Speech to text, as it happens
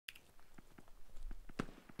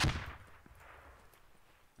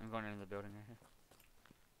I'm going into the building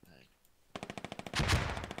right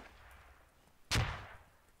here.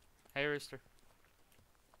 Hey, Rooster.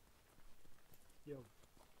 Yo.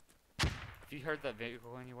 Have you heard that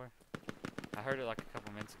vehicle anywhere? I heard it like a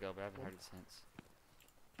couple minutes ago, but I haven't heard it since.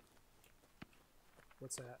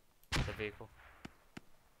 What's that? The vehicle.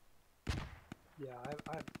 Yeah,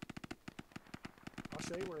 I'll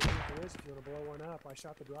show you where the vehicle is if you want to blow one up. I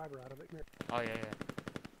shot the driver out of it. Here. Oh, yeah, yeah.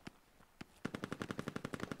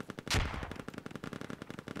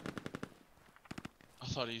 I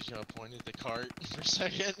thought he was gonna point at the cart for a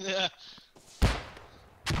second. Yeah.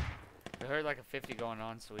 We heard like a 50 going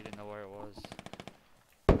on, so we didn't know where it was.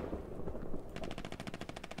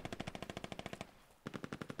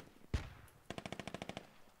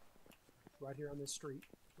 Right here on this street.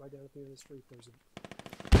 Right down at the end of the street, there's a...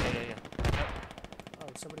 Yeah. Oh,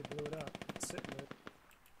 somebody blew it up. It's sitting there.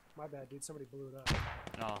 My bad, dude. Somebody blew it up.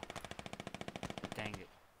 No. Dang it.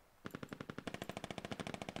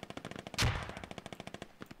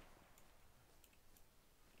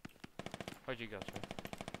 Where'd you go, sir?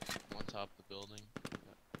 On top of the building.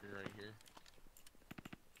 You're right here.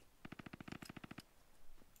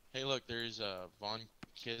 Hey, look, there's Von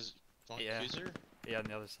Kaiser. Yeah, on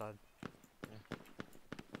the other side. Yeah.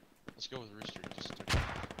 Let's go with Rooster. Just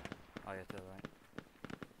Oh, yeah, to the right.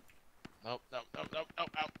 Nope.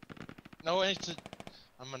 No,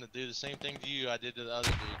 I'm gonna do the same thing to you I did to the other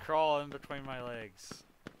dude. Crawl in between my legs.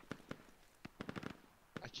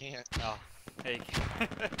 I can't. Oh, hey.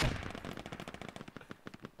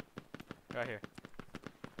 Right here.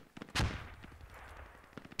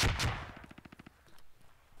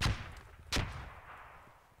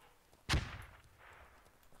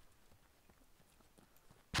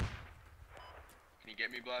 Can you get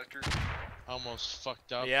me, Blaster? Almost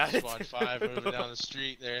fucked up. Yeah, Squad 5 moving down the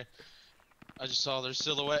street there. I just saw their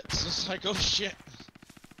silhouettes. It's like, oh shit.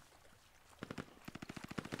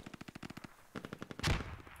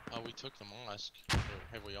 Oh, we took the mosque. Or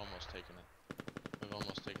have we almost taken it? We've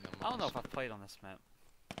almost taken the mosque. I don't know if I've played on this map.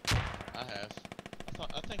 I have.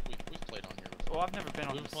 I think we've played on here before. Well, I've never been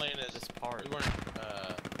on We were playing as this part. We weren't.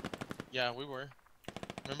 Yeah, we were.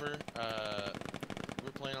 Remember? We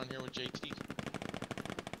were playing on here with JT.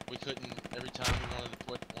 We couldn't. Every time we wanted to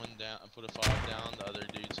put one down, put a 5 down, the other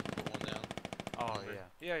dudes would put one down. Oh, Remember?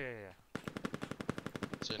 yeah.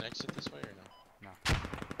 Is there an exit this way or no? No.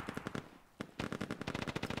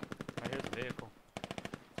 Right here's the vehicle.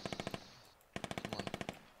 Come on.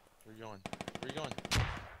 Where you going? Where you going?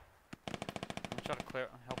 I'm trying to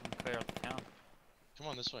help them clear out the town. Come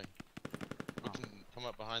on this way. We can come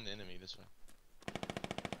up behind the enemy this way.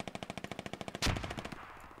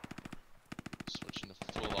 Switching to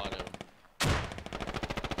full auto.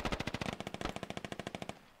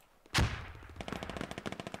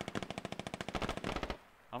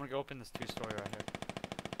 I'm gonna go open this 2-story right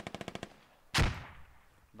here.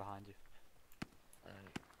 Behind you. Alright.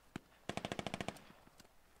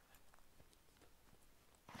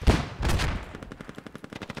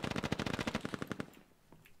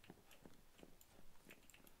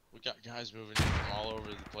 We got guys moving in from all over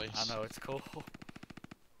the place. I know, it's cool.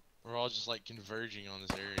 We're all just like converging on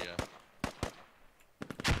this area.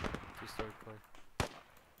 2-story clear.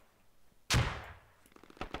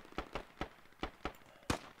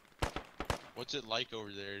 What's it like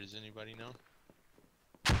over there? Does anybody know?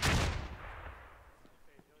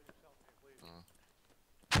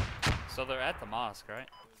 So they're at the mosque, right?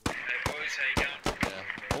 Hey boys, how you going?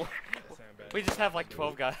 Yeah. We just have like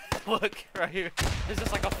 12 guys. Look, right here. There's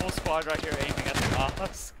just like a full squad right here aiming at the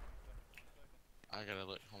mosque. I gotta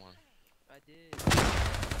look. Hold on. I did.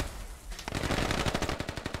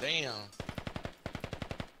 Damn.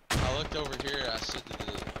 I looked over here. I said to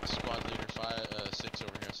the squad leader 6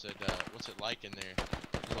 over here. I said, "What's it like in there?"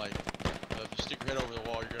 He's like, "If you stick your head over the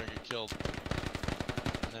wall, you're gonna get killed."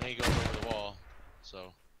 And then he goes over the wall.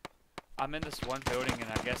 So. I'm in this one building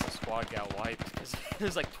and I guess the squad got wiped because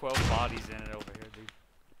there's like 12 bodies in it over here, dude.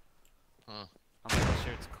 Huh. I'm making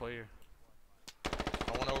sure it's clear.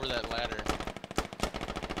 I went over that ladder.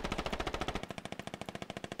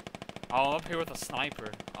 Oh, I'm up here with a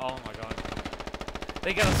sniper. Oh my god.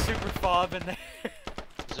 They got a super fob in there.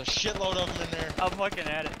 There's a shitload of them in there. I'm looking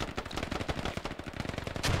at it.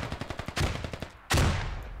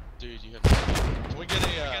 Dude, you have. Can we get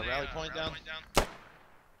a rally point down?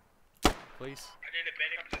 Please. I need a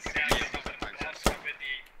medic to stand up in the mosque. I'm in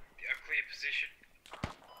a clear position.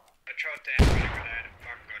 I tried to out a grenade and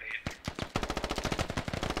fucking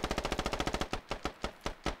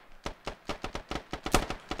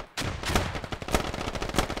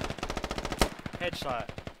Headshot.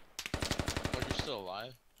 Oh, you're still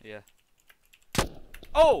alive? Yeah.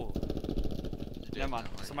 Oh! You Never mind.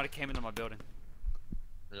 did, no, Somebody came into my building.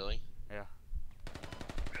 Really? Yeah.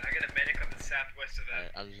 Can I get a medic on the southwest of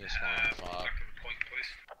that? Alright, I was gonna spawn on fob. fucking point,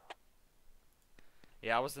 please.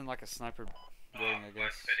 Yeah, I was in like a sniper building, I guess.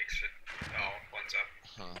 Both medics should. Oh, one's up.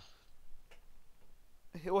 Huh.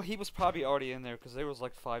 Well, he was probably already in there because there was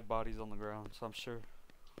like 5 bodies on the ground, so I'm sure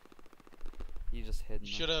he just hid. You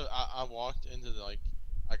should have. I walked into the, like,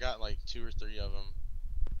 I got like 2 or 3 of them.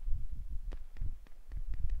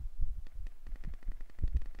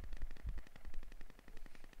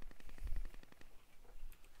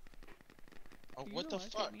 Oh, what the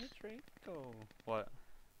fuck? What?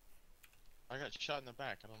 I got shot in the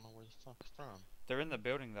back. I don't know where the fuck from. They're in the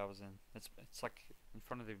building that I was in. It's like in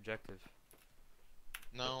front of the objective.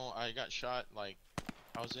 No, I got shot, like,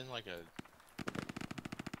 I was in like a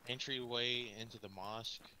entryway into the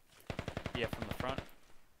mosque. Yeah, from the front.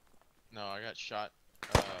 No, I got shot.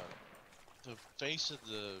 The face of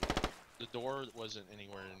the door wasn't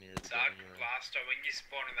anywhere near the Zach, building. Blaster, when you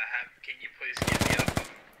spawn in the hab, can you please get me up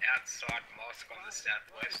outside mosque on the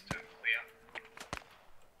southwest to clear?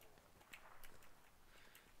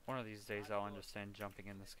 One of these days I'll understand jumping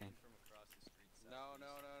in this game. No.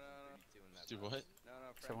 Do what? No,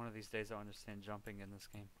 So one of these days I'll understand jumping in this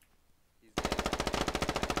game.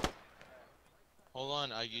 Hold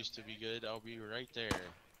on, I used to be good. I'll be right there.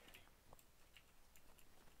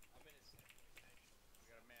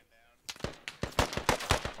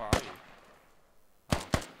 Where are you? Oh,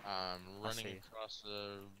 I'm running see. across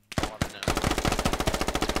the water now.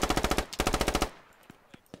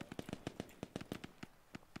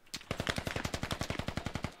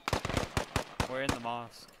 we're in the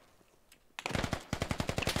mosque.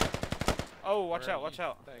 Oh, watch out, watch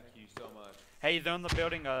out. Thank you so much. Hey, they're in the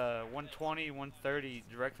building 120, 130,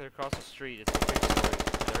 directly across the street. It's a 3-story.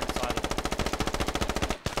 They're inside of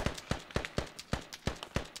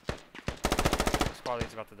it. Squad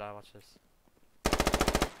lead's about to die, watch this.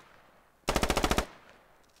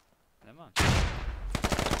 Never mind.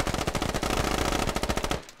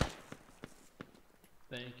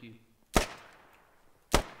 Thank you.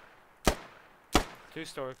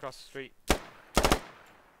 2-story across the street.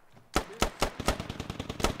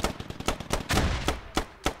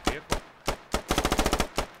 Vehicle.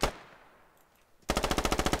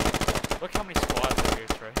 Look how many squads are here,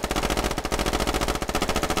 Trey.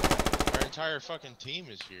 Our entire fucking team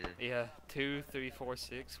is here. Yeah, 2, 3, 4,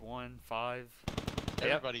 6, 1, 5. Yep.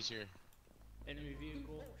 Everybody's here. Enemy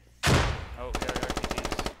vehicle. Oh, there are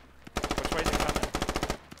RPGs. Which way is it coming?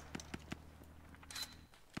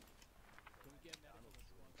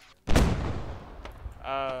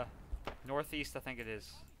 Northeast, I think it is.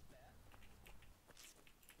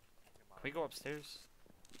 Can we go upstairs?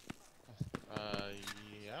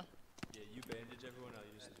 Yeah. Yeah, you bandage everyone,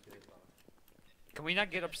 I'll use this kid. Can we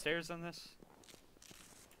not get upstairs on this?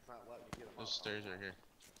 Those stairs are here.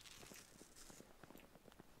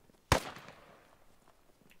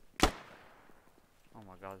 Oh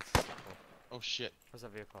my god, this is so cool. Oh shit. Where's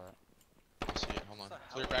that vehicle at? I see it. Hold on.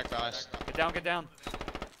 Clear back glass. Get down, get down.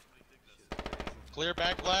 Clear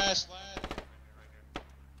back glass.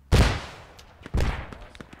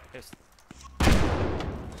 Here's, I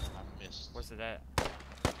missed. where's it at?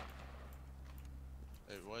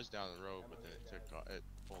 It was down the road, but then it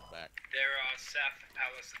pulled back. They're south of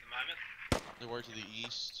Palace at the moment. They were to the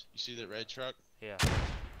east. You see that red truck? Yeah. To It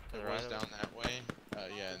the was right down of it? that way.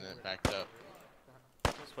 Yeah, and then it backed up.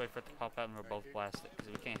 Just wait for it to pop out and we'll both blast it,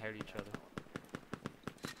 because we can't hurt each other.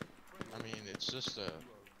 I mean, it's just a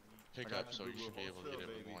pickup, so you should be able to get it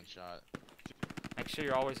with one shot. Make sure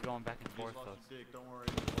you're always going back and forth, though. Don't worry.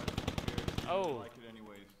 Oh. Like it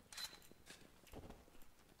anyways.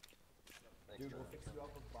 Dude, we'll fix you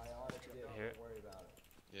up with biotic dick, Here. don't worry about it.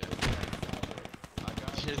 Yeah.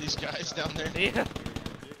 You hear these guys down there? Yeah.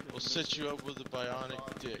 We'll set you up with a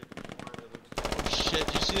bionic dick. Oh shit,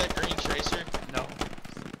 do you see that green tracer? No.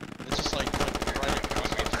 It's just like right across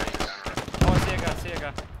the face. Oh, I see a guy, I see a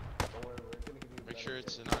guy. Don't worry, we're gonna give you Make better sure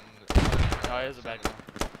it's dick. not No, it is a bad guy.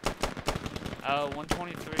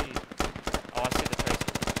 123. Oh, I see the tracer.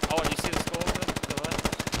 Oh, you see the skull over there? To the left?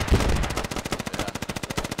 Yeah.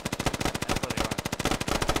 That's where they are.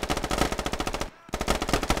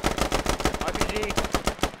 RPG!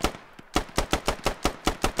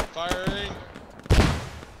 Firing!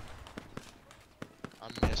 I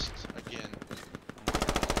missed again.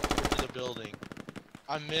 Over the building.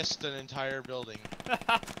 I missed an entire building.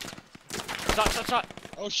 Shot!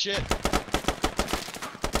 Oh shit!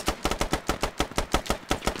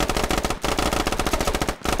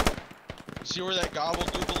 See where that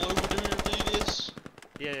gobble-google-over-dude is?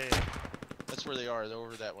 Yeah. That's where they are. They're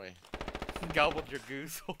over that way. Gobbled your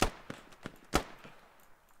goose.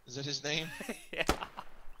 Is that his name? Yeah.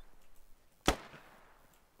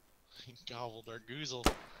 He gobbled our goozle.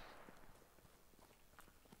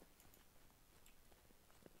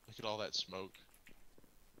 Look at all that smoke.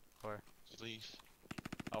 Where? Just leave.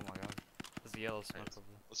 Oh my god. There's yellow smoke Alright, over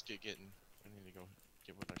there. let's get getting. We need to go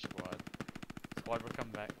get with our squad. Squad, we're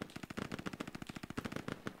coming back.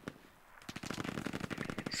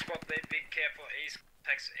 Squad lead, be careful. East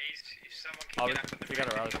takes east. If someone Oh, can get up in the we got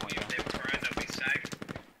red, our other they'll point be on now. their prone, they'll be safe.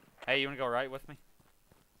 Hey, you wanna go right with me?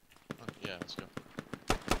 Oh, yeah, let's go.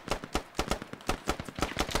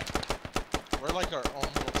 We're like our own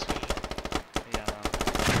little team. Yeah, no.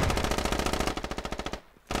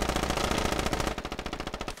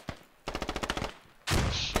 Oh,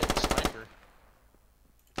 shit, sniper.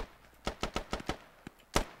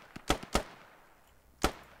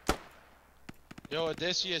 Yo,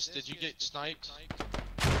 Odysseus, did you get sniped?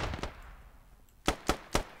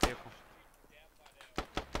 Vehicle.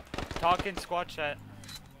 Talking squad chat.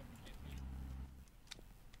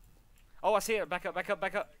 Oh, I see it. Back up, back up,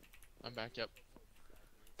 back up. I'm back up.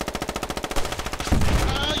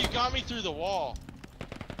 Ah, you got me through the wall.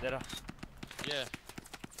 Did I? Yeah.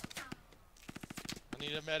 I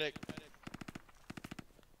need a medic.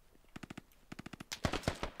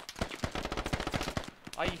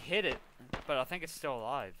 Oh, you hit it, but I think it's still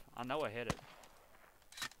alive. I know I hit it.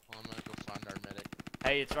 Well, I'm gonna go find our medic.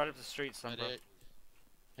 Hey, it's right up the street, son, bro. Medic.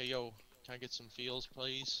 Hey, yo, can I get some feels,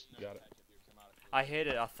 please? Got it. I hit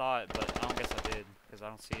it, I thought, but I don't guess I did, because I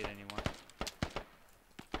don't see it anymore.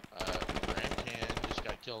 Ramcan just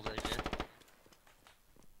got killed right here.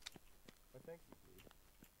 Well, thank you, dude.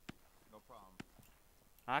 No problem.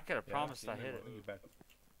 I could have promised I hit it. Is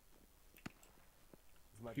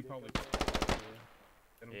my He dick probably-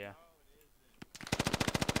 okay? Yeah.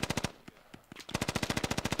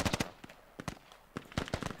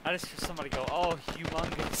 I just hear somebody go, oh,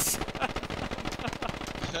 humongous.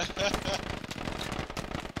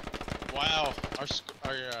 Wow, our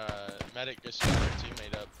medic just got our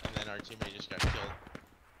teammate up, and then our teammate just got killed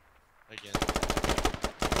again.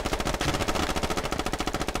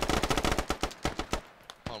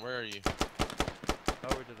 Hold on, where are you?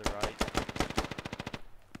 Over to the right.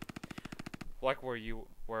 Like where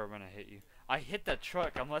I'm gonna hit you. I hit that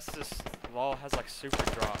truck unless this law has like super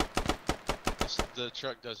drop. The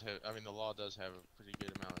truck does have, I mean, the law does have a pretty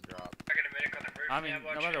good amount of drop. I got a medic on the roof I mean, now,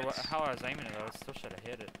 no matter chance. how I was aiming it though, I still should have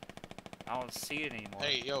hit it. I don't see it anymore.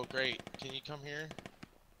 Hey, yo, great. Can you come here?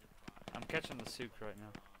 I'm catching the souk right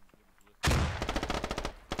now.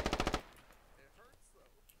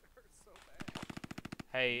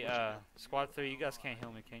 Hey, squad 3, you guys can't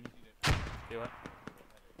heal me, can you? Do it.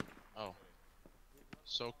 Oh.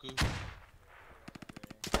 Soku? There you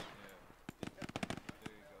go.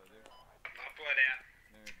 I'll blood out.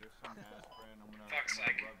 There's some aspirin. I'm gonna Fuck's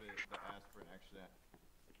sake. rub it. The aspirin actually.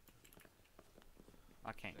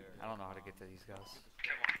 I can't. I don't know how to get to these guys.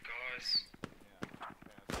 Come on, guys. Yeah.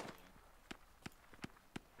 Aspirin.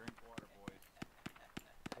 Drink water, boys.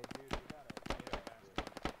 Hey, dude, we got a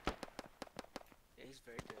Yeah, he's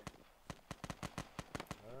very good.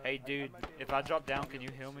 Hey, dude, if I drop down, can you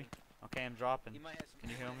heal me? Okay, I'm dropping. He might have some. Can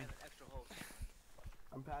you heal me? Have an extra hole.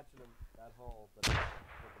 I'm patching him that hole, but I'm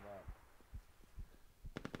pick him up.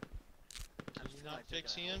 I'm Can you not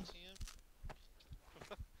fix him?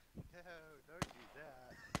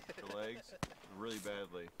 The legs really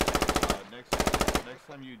badly. Next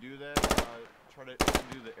time you do that, try to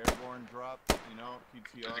do the airborne drop. You know,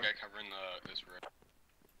 PTR. There's a guy covering this room.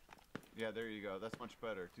 Yeah, there you go. That's much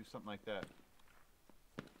better. Do something like that.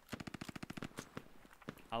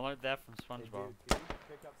 I learned that from Hey, SpongeBob. dude, can you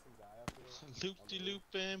pick up some guy up here? Loop de loop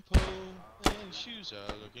and pull, and shoes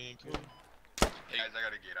are looking cool. Hey guys, I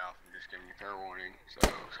gotta get off. I'm just giving you fair warning. So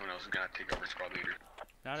someone else is gonna take over squad leader.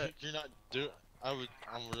 Not it. You're not do. I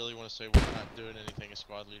really want to say we're not doing anything as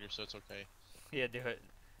squad leader, so it's okay. Yeah, do it.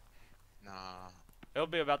 Nah. It'll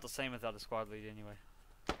be about the same without the squad lead anyway.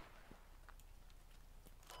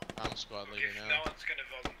 I'm squad Look, leader if now. no one's gonna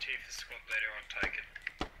volunteer for squad leader, I'll take it.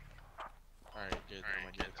 Alright, good. I'm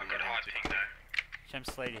gonna give it to I've you. got high ping though. Shem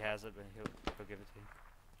Slady has it, but he'll give it to you.